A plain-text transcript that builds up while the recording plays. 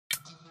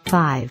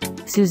5.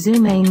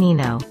 Suzume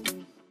Mino.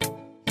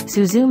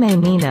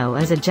 Suzume Mino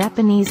is a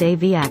Japanese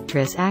AV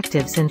actress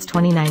active since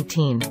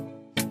 2019.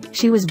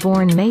 She was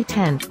born May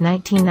 10,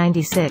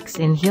 1996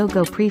 in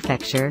Hyogo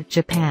Prefecture,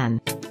 Japan.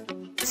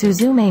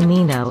 Suzume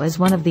Mino is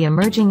one of the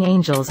emerging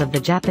angels of the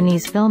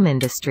Japanese film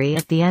industry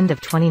at the end of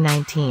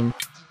 2019.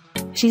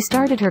 She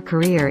started her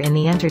career in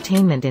the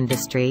entertainment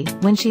industry,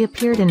 when she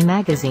appeared in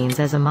magazines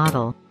as a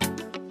model.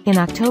 In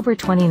October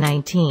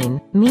 2019,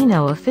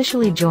 Mino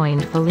officially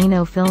joined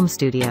Foligno Film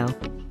Studio.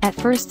 At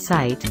first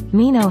sight,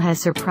 Mino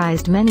has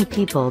surprised many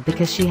people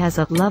because she has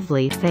a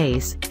lovely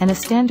face, and a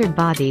standard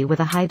body with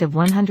a height of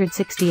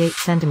 168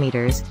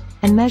 centimeters,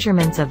 and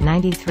measurements of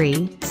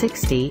 93,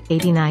 60,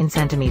 89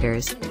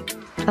 centimeters.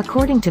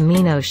 According to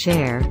Mino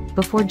Share,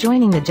 before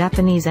joining the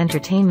Japanese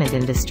entertainment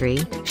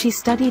industry, she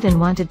studied and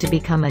wanted to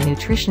become a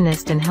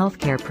nutritionist and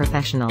healthcare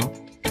professional.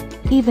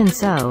 Even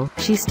so,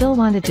 she still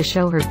wanted to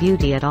show her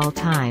beauty at all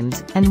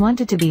times, and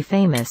wanted to be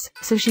famous,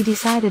 so she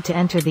decided to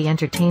enter the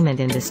entertainment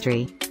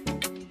industry.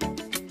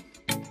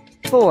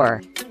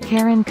 4.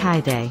 Karen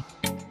Kaide.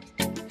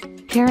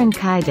 Karen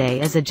Kaide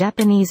is a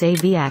Japanese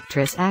AV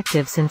actress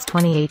active since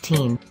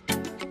 2018.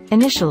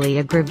 Initially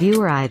a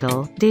gravure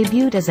idol,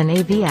 debuted as an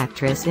AV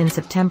actress in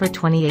September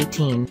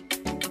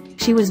 2018.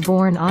 She was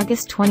born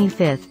August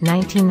 25,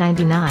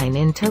 1999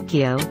 in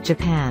Tokyo,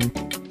 Japan.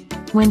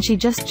 When she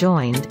just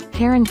joined,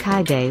 Karen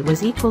Kaide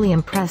was equally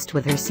impressed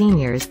with her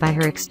seniors by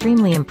her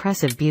extremely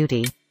impressive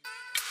beauty.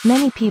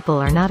 Many people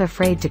are not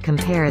afraid to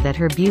compare that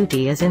her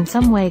beauty is in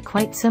some way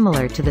quite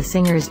similar to the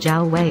singer's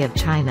Zhao Wei of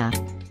China.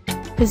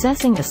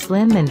 Possessing a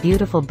slim and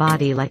beautiful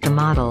body like a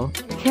model,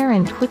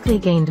 Karen quickly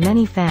gained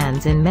many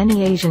fans in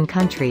many Asian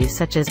countries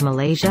such as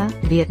Malaysia,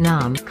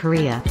 Vietnam,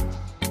 Korea.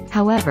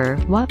 However,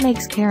 what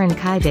makes Karen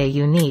Kaide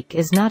unique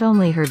is not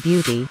only her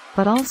beauty,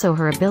 but also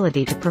her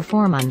ability to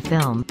perform on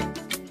film.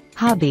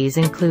 Hobbies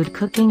include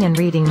cooking and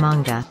reading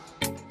manga.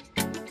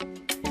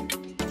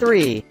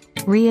 3.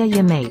 Ria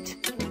Yamate.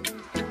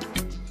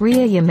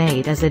 Ria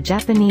Yamate is a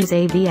Japanese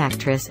AV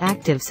actress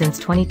active since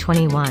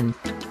 2021.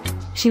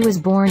 She was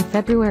born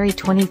February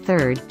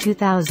 23,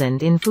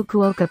 2000 in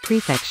Fukuoka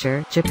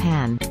Prefecture,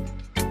 Japan.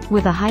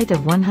 With a height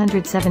of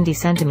 170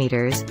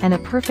 centimeters, and a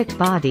perfect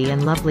body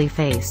and lovely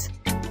face.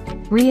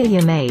 Ria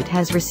Yamate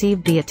has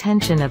received the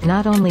attention of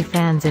not only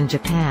fans in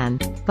Japan,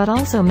 but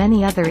also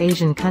many other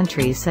Asian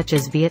countries such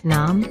as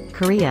Vietnam,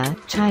 Korea,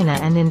 China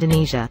and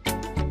Indonesia.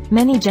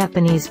 Many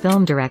Japanese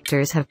film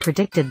directors have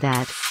predicted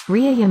that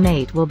Ria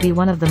Yamate will be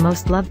one of the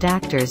most loved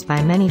actors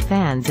by many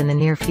fans in the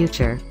near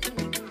future.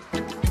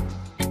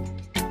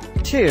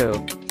 2.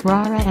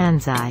 Rara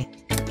Anzai.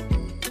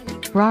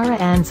 Rara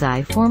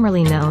Anzai,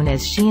 formerly known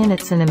as Shion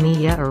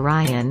Utsunomiya or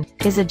Ryan,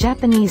 is a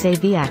Japanese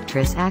AV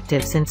actress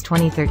active since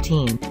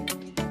 2013.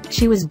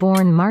 She was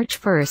born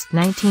March 1,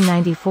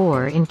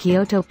 1994 in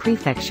Kyoto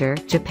Prefecture,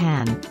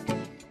 Japan.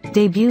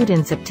 Debuted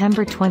in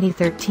September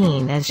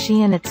 2013 as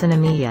Shion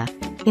Utsunomiya.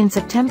 In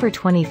September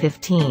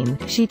 2015,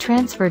 she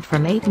transferred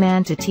from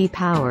 8-man to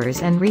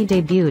T-Powers and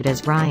re-debuted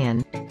as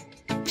Ryan.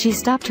 She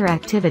stopped her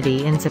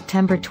activity in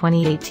September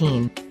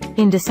 2018.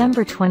 In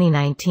December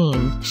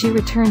 2019, she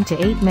returned to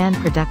 8-man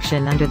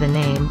production under the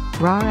name,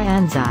 Rara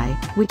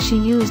Anzai, which she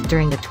used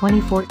during the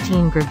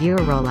 2014 gravure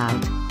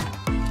rollout.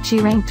 She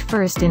ranked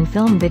first in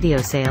film video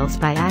sales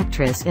by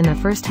actress in the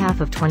first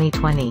half of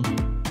 2020.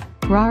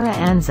 Rara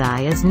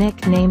Anzai is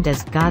nicknamed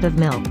as God of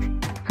Milk.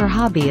 Her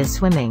hobby is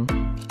swimming.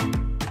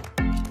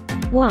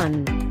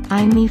 1.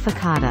 Eimi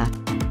Fukada.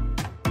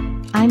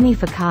 Eimi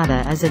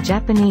Fukada is a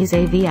Japanese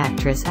AV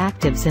actress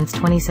active since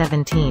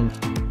 2017.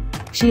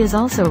 She is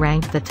also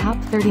ranked the top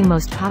 30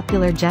 most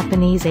popular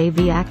Japanese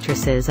AV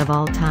actresses of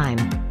all time.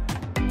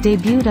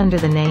 Debuted under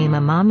the name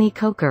Amami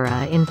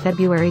Kokoro in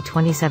February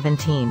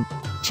 2017.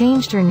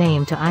 Changed her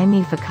name to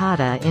Eimi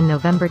Fukada in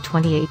November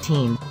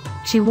 2018.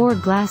 She wore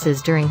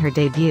glasses during her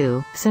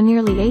debut, so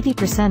nearly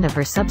 80% of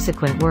her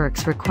subsequent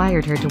works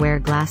required her to wear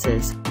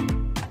glasses.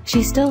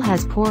 She still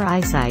has poor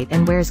eyesight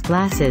and wears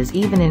glasses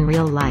even in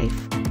real life.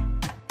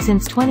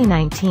 Since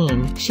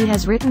 2019, she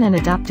has written and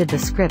adopted the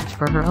script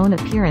for her own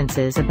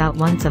appearances about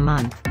once a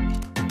month.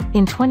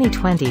 In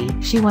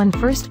 2020, she won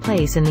first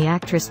place in the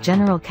Actress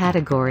General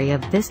category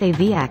of This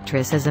AV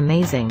Actress is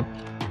Amazing.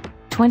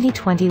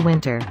 2020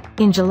 Winter.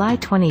 In July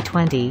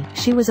 2020,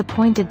 she was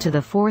appointed to the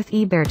 4th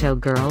Iberto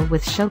Girl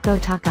with Shoko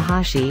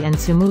Takahashi and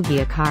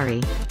Tsumugi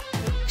Akari.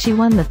 She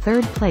won the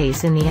 3rd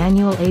place in the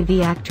annual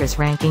AV Actress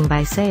ranking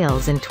by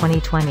sales in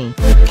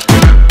 2020.